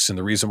co-hosts. And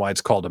the reason why it's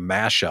called a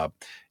mashup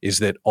is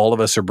that all of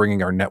us are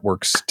bringing our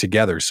networks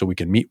together so we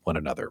can meet one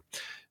another.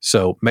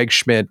 So Meg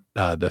Schmidt,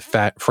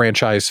 the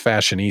franchise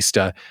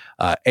fashionista,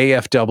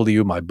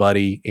 AFW, my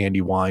buddy,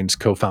 Andy Wines,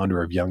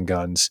 co-founder of Young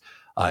Guns,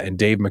 and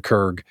Dave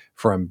McCurg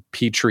from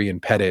Petrie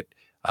and Pettit.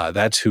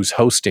 That's who's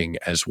hosting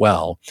as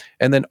well.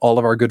 And then all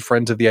of our good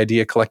friends of the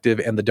Idea Collective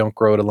and the Don't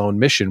Grow It Alone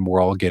mission, we're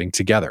all getting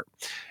together.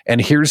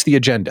 And here's the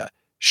agenda.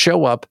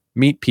 Show up,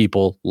 meet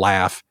people,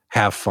 laugh,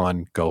 have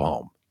fun, go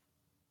home.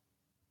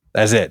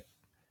 That's it.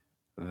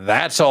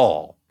 That's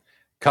all.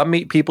 Come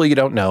meet people you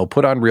don't know,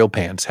 put on real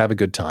pants, have a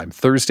good time.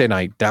 Thursday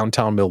night,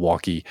 downtown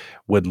Milwaukee.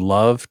 Would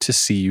love to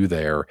see you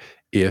there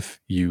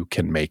if you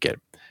can make it.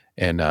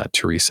 And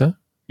Teresa,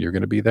 you're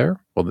going to be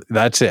there? Well,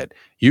 that's it.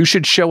 You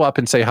should show up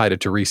and say hi to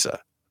Teresa.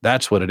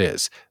 That's what it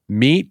is.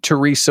 Meet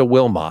Teresa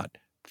Wilmot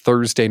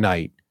Thursday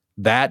night.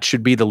 That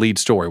should be the lead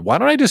story. Why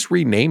don't I just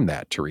rename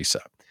that,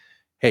 Teresa?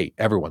 Hey,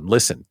 everyone,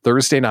 listen.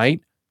 Thursday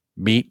night,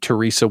 meet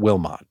Teresa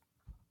Wilmot.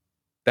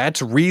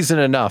 That's reason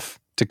enough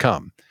to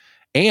come.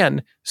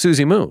 And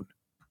Susie Moon.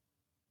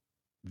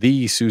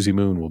 The Susie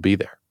Moon will be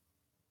there.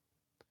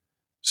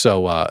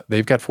 So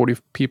they've got 40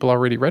 people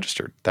already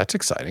registered. That's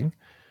exciting.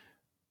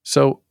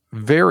 So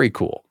very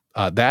cool.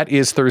 That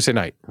is Thursday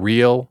night.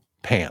 Real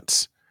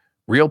Pants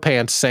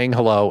saying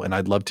hello. And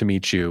I'd love to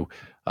meet you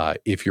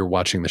if you're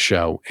watching the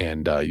show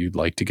and you'd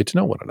like to get to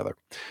know one another.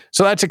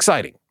 So that's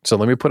exciting. So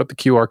let me put up the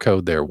QR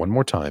code there one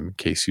more time in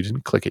case you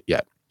didn't click it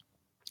yet.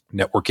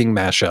 Networking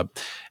mashup.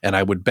 And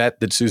I would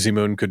bet that Susie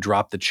Moon could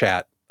drop the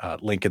chat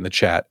link in the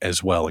chat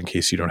as well in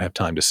case you don't have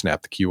time to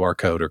snap the QR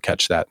code or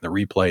catch that in the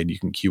replay, and you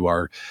can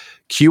QR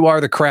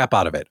the crap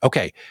out of it.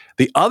 Okay.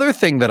 The other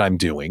thing that I'm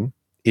doing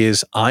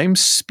is I'm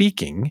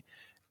speaking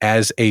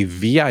as a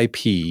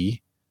VIP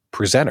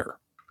presenter.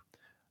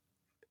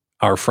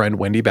 Our friend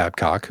Wendy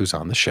Babcock, who's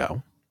on the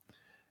show,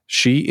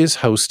 she is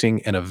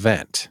hosting an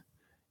event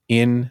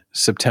in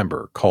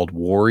September called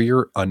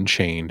Warrior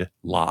Unchained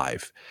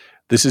Live.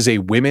 This is a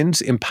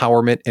women's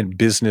empowerment and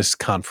business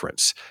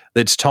conference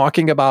that's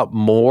talking about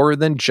more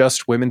than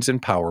just women's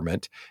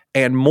empowerment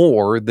and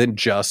more than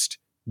just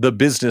the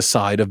business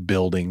side of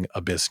building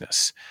a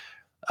business.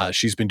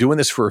 She's been doing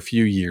this for a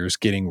few years,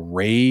 getting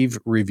rave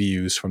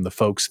reviews from the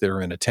folks that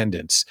are in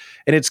attendance.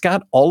 And it's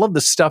got all of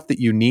the stuff that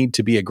you need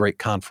to be a great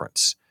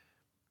conference.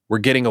 We're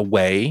getting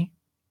away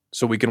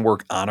so we can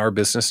work on our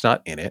business,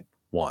 not in it,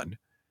 1.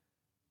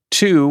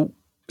 2,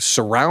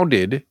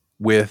 surrounded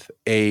with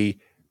a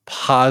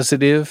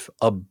positive,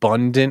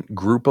 abundant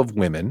group of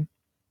women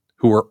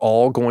who are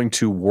all going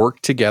to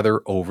work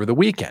together over the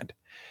weekend.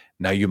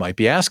 Now, you might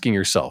be asking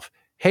yourself,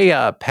 hey,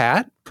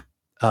 Pat,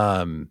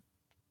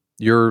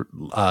 you're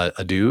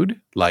a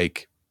dude?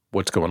 Like,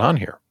 what's going on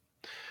here?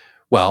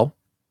 Well,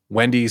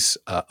 Wendy's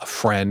a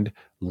friend,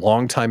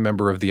 longtime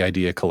member of the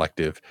Idea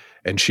Collective,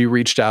 and she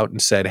reached out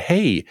and said,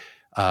 hey,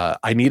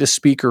 I need a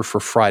speaker for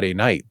Friday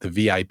night, the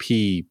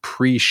VIP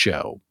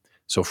pre-show.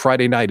 So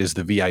Friday night is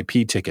the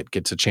VIP ticket,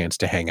 gets a chance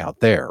to hang out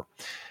there.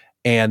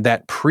 And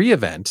that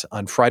pre-event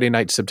on Friday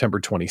night, September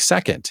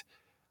 22nd,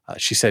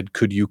 she said,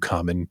 could you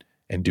come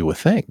and do a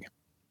thing?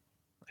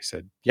 I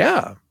said,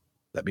 yeah,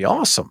 that'd be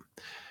awesome.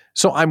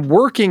 So I'm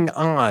working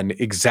on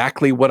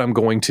exactly what I'm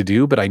going to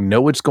do, but I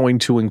know it's going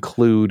to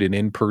include an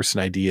in-person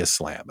idea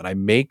slam. And I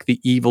make the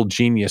evil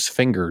genius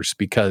fingers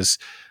because,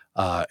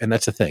 and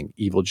that's the thing,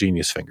 evil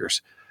genius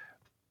fingers.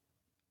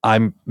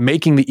 I'm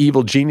making the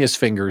evil genius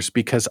fingers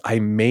because I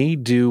may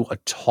do a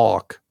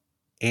talk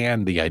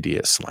and the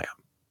idea slam.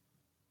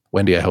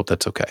 Wendy, I hope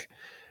that's okay.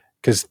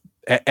 Because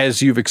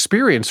as you've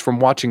experienced from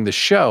watching the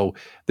show,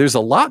 there's a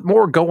lot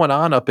more going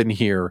on up in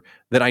here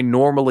than I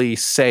normally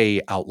say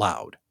out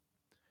loud.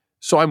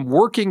 So I'm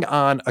working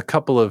on a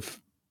couple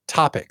of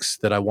topics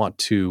that I want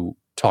to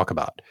talk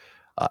about.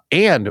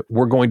 And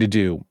we're going to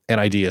do an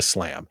idea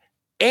slam.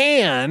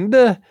 And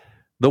the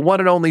one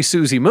and only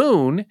Susie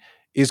Moon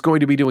is going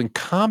to be doing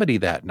comedy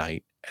that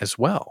night as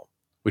well,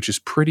 which is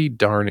pretty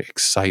darn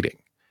exciting.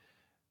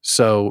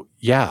 So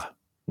yeah,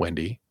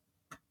 Wendy,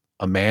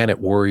 a man at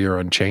Warrior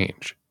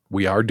Unchained.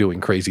 We are doing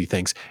crazy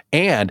things.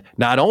 And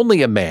not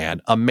only a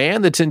man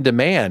that's in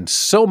demand,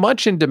 so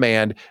much in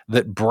demand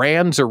that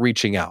brands are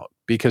reaching out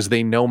because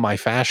they know my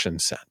fashion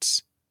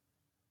sense.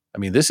 I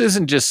mean, this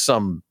isn't just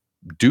some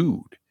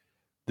dude.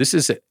 This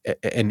is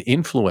an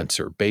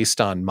influencer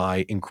based on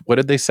my, what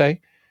did they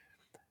say?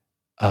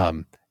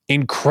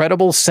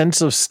 Incredible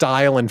sense of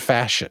style and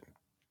fashion.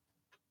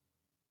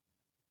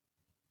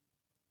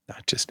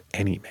 Not just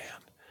any man.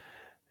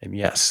 And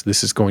yes,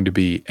 this is going to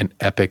be an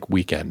epic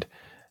weekend.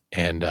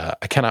 And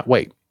I cannot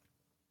wait.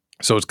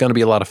 So it's going to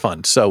be a lot of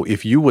fun. So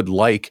if you would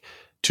like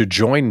to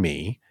join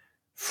me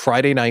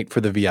Friday night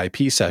for the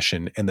VIP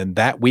session, and then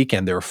that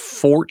weekend there are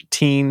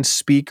 14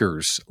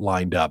 speakers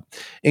lined up,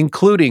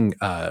 including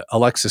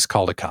Alexis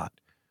Caldecott,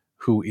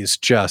 who is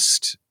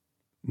just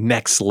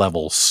next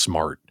level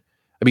smart.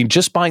 I mean,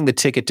 just buying the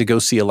ticket to go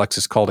see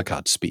Alexis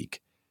Caldecott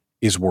speak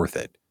is worth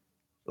it.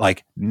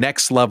 Like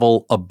next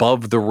level,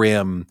 above the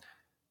rim.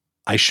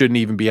 I shouldn't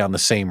even be on the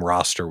same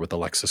roster with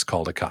Alexis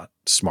Caldecott.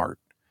 Smart.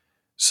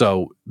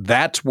 So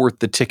that's worth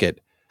the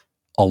ticket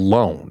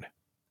alone,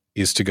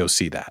 is to go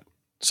see that.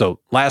 So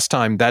last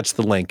time, that's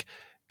the link.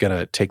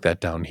 Gonna take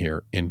that down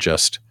here in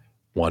just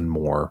one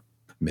more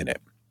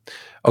minute.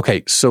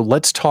 Okay, so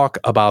let's talk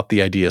about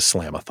the Idea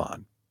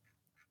Slamathon.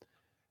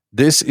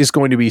 This is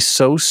going to be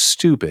so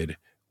stupid,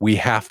 we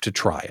have to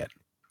try it.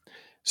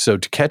 So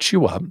to catch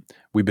you up,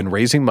 we've been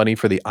raising money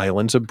for the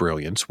Islands of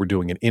Brilliance. We're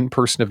doing an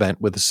in-person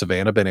event with the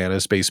Savannah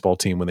Bananas baseball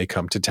team when they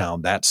come to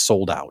town. That's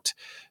sold out.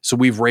 So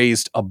we've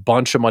raised a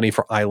bunch of money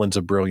for Islands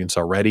of Brilliance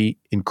already.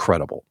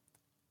 Incredible.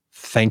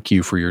 Thank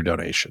you for your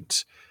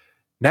donations.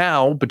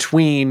 Now,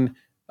 between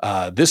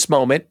this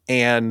moment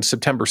and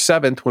September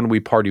 7th, when we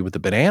party with the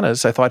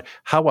Bananas, I thought,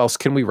 how else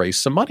can we raise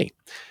some money?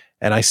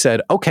 And I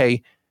said,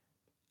 okay,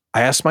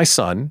 I asked my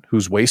son,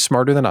 who's way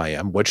smarter than I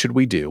am, what should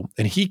we do?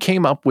 And he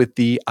came up with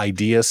the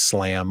Idea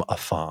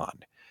Slam-a-thon.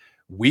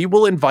 We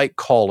will invite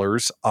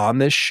callers on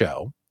this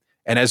show,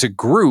 and as a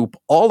group,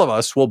 all of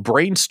us will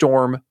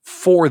brainstorm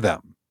for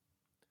them.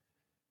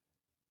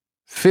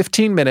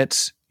 15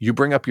 minutes, you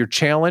bring up your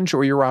challenge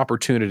or your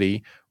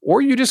opportunity,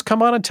 or you just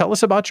come on and tell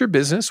us about your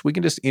business. We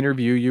can just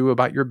interview you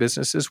about your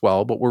business as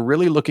well, but we're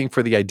really looking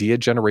for the idea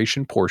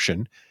generation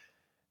portion.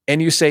 And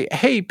you say,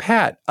 hey,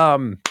 Pat,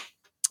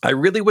 I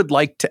really would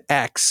like to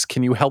X.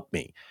 Can you help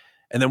me?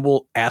 And then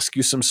we'll ask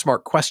you some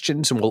smart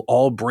questions and we'll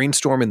all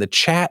brainstorm in the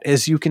chat.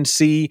 As you can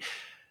see,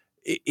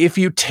 if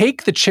you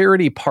take the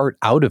charity part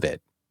out of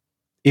it,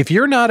 if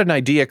you're not an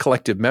Idea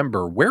Collective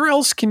member, where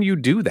else can you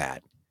do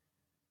that?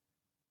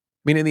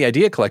 I mean, in the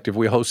Idea Collective,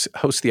 we host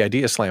the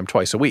Idea Slam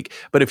twice a week.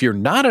 But if you're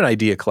not an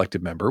Idea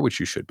Collective member, which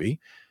you should be,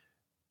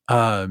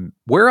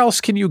 where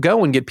else can you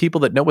go and get people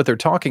that know what they're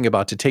talking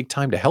about to take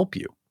time to help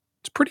you?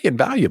 It's pretty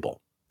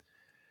invaluable.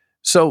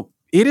 So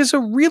it is a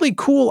really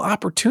cool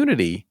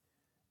opportunity,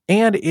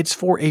 and it's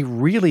for a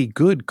really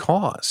good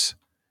cause.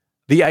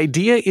 The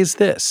idea is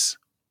this.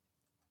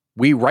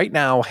 We right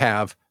now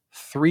have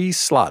 4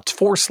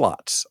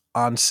 slots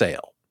on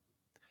sale.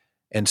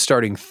 And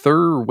starting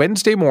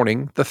Wednesday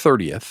morning, the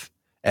 30th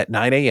at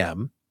 9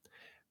 a.m.,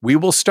 we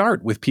will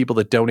start with people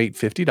that donate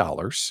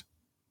 $50,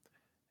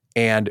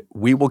 and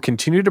we will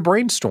continue to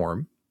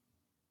brainstorm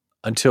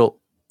until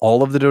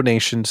all of the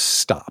donations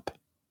stop.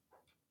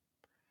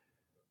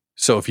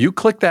 So if you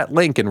click that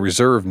link and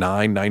reserve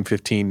 9,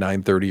 9:15,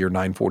 9:30, or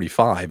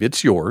 9:45,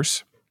 it's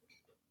yours.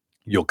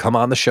 You'll come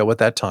on the show at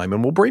that time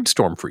and we'll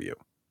brainstorm for you.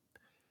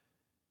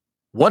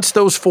 Once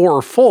those 4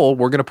 are full,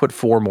 we're going to put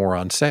 4 more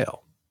on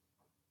sale.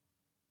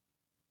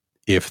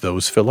 If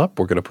those fill up,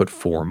 we're going to put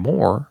 4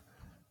 more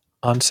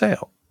on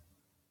sale.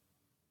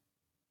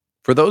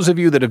 For those of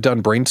you that have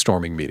done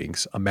brainstorming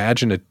meetings,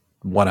 imagine a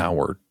 1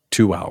 hour,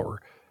 2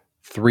 hour,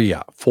 3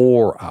 hour,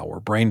 4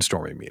 hour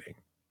brainstorming meeting.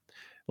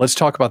 Let's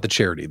talk about the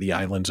charity, the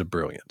Islands of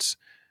Brilliance.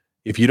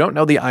 If you don't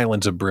know the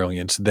Islands of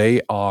Brilliance,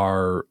 they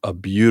are a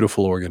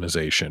beautiful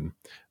organization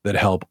that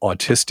help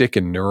autistic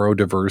and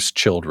neurodiverse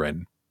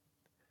children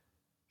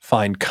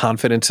find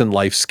confidence in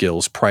life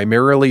skills,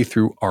 primarily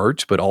through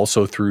art, but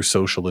also through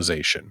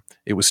socialization.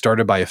 It was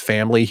started by a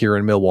family here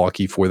in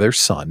Milwaukee for their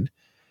son,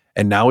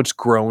 and now it's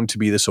grown to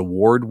be this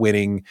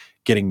award-winning,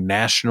 getting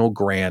national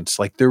grants.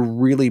 Like, they're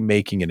really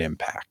making an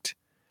impact.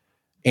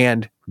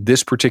 And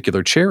this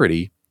particular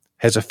charity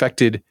has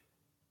affected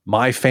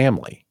my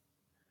family,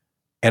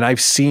 and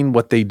I've seen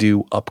what they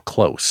do up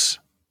close,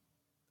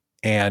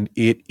 and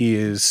it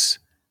is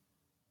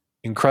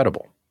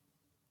incredible.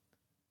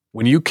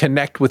 When you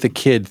connect with a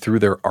kid through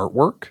their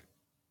artwork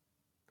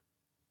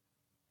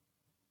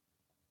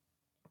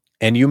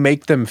and you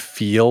make them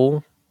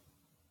feel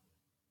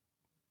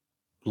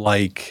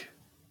like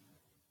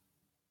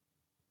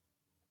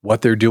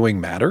what they're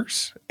doing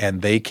matters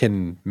and they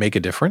can make a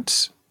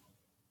difference,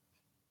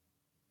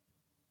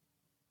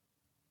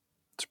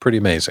 it's pretty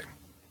amazing.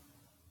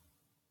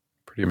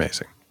 Pretty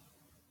amazing.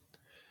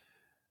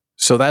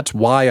 So that's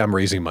why I'm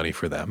raising money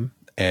for them.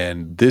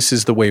 And this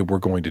is the way we're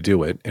going to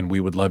do it. And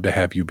we would love to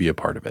have you be a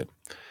part of it.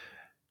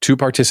 To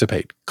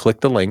participate,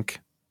 click the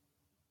link,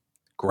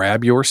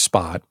 grab your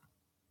spot.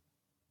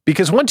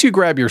 Because once you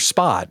grab your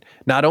spot,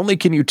 not only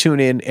can you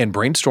tune in and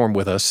brainstorm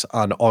with us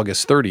on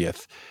August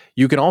 30th,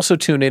 you can also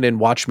tune in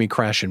and watch me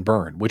crash and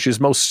burn, which is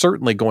most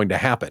certainly going to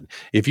happen.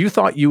 If you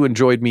thought you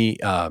enjoyed me,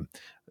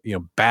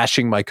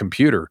 bashing my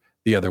computer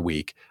the other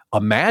week,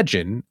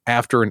 imagine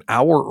after an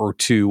hour or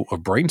 2 of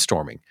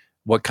brainstorming,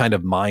 what kind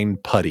of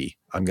mind putty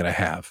I'm going to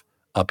have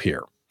up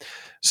here.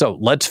 So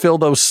let's fill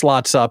those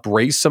slots up,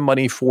 raise some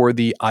money for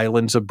the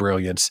Islands of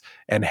Brilliance,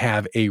 and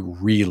have a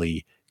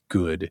really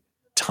good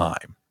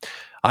time.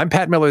 I'm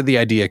Pat Miller, the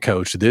Idea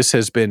Coach. This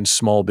has been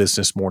Small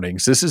Business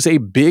Mornings. This is a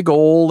big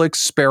old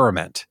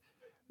experiment.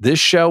 This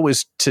show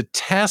is to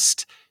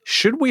test,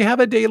 should we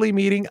have a daily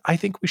meeting? I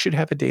think we should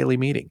have a daily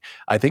meeting.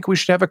 I think we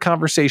should have a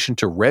conversation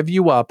to rev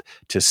you up,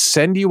 to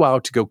send you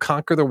out to go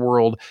conquer the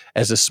world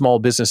as a small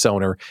business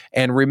owner.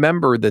 And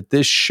remember that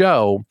this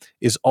show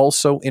is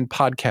also in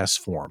podcast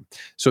form.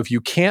 So if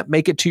you can't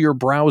make it to your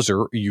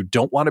browser, or you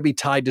don't want to be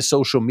tied to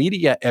social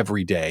media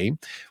every day,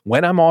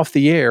 when I'm off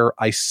the air,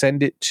 I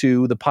send it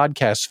to the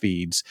podcast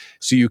feeds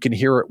so you can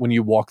hear it when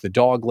you walk the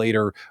dog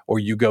later or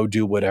you go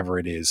do whatever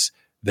it is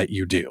that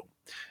you do.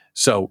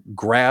 So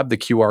grab the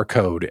QR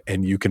code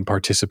and you can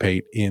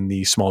participate in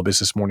the Small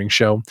Business Morning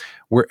Show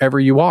wherever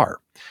you are.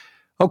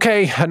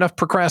 Okay, enough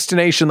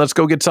procrastination. Let's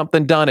go get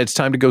something done. It's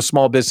time to go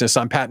small business.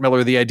 I'm Pat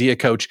Miller, the Idea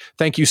Coach.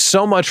 Thank you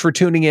so much for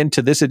tuning in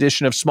to this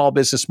edition of Small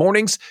Business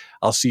Mornings.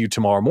 I'll see you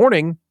tomorrow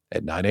morning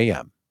at 9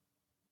 a.m.